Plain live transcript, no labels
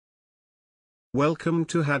Welcome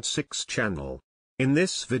to had6 channel. In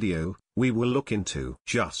this video, we will look into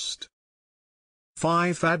just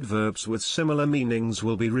 5 adverbs with similar meanings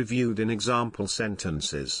will be reviewed in example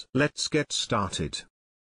sentences. Let's get started.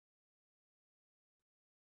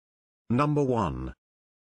 Number 1.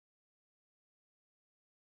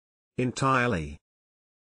 Entirely,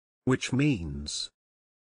 which means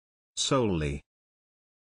solely.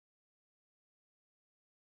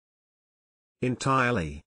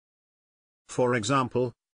 Entirely. For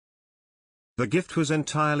example, the gift was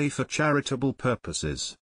entirely for charitable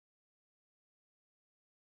purposes.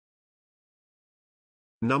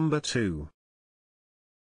 Number 2.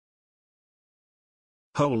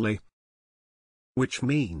 Wholly, which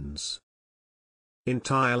means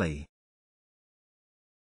entirely.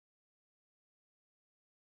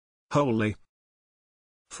 Wholly.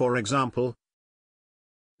 For example,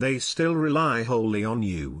 they still rely wholly on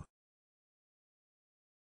you.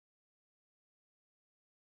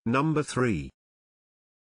 Number 3.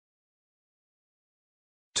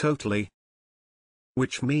 Totally,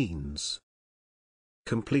 which means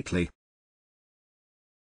completely.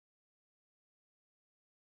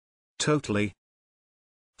 Totally.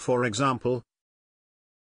 For example,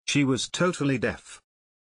 she was totally deaf.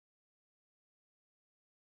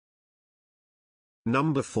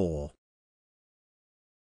 Number 4.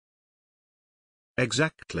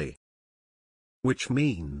 Exactly, which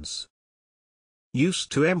means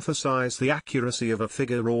used to emphasize the accuracy of a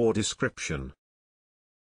figure or description.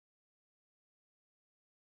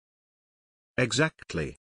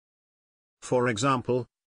 Exactly. For example,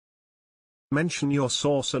 mention your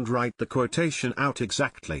source and write the quotation out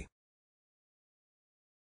exactly.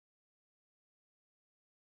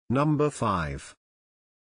 Number 5.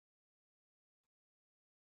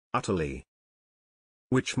 Utterly,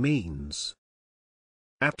 which means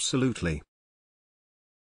absolutely.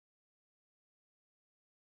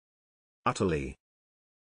 Utterly.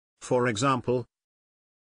 For example,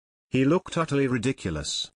 he looked utterly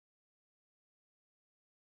ridiculous.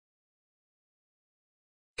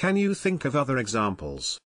 Can you think of other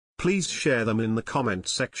examples? Please share them in the comment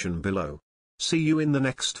section below. See you in the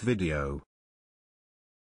next video.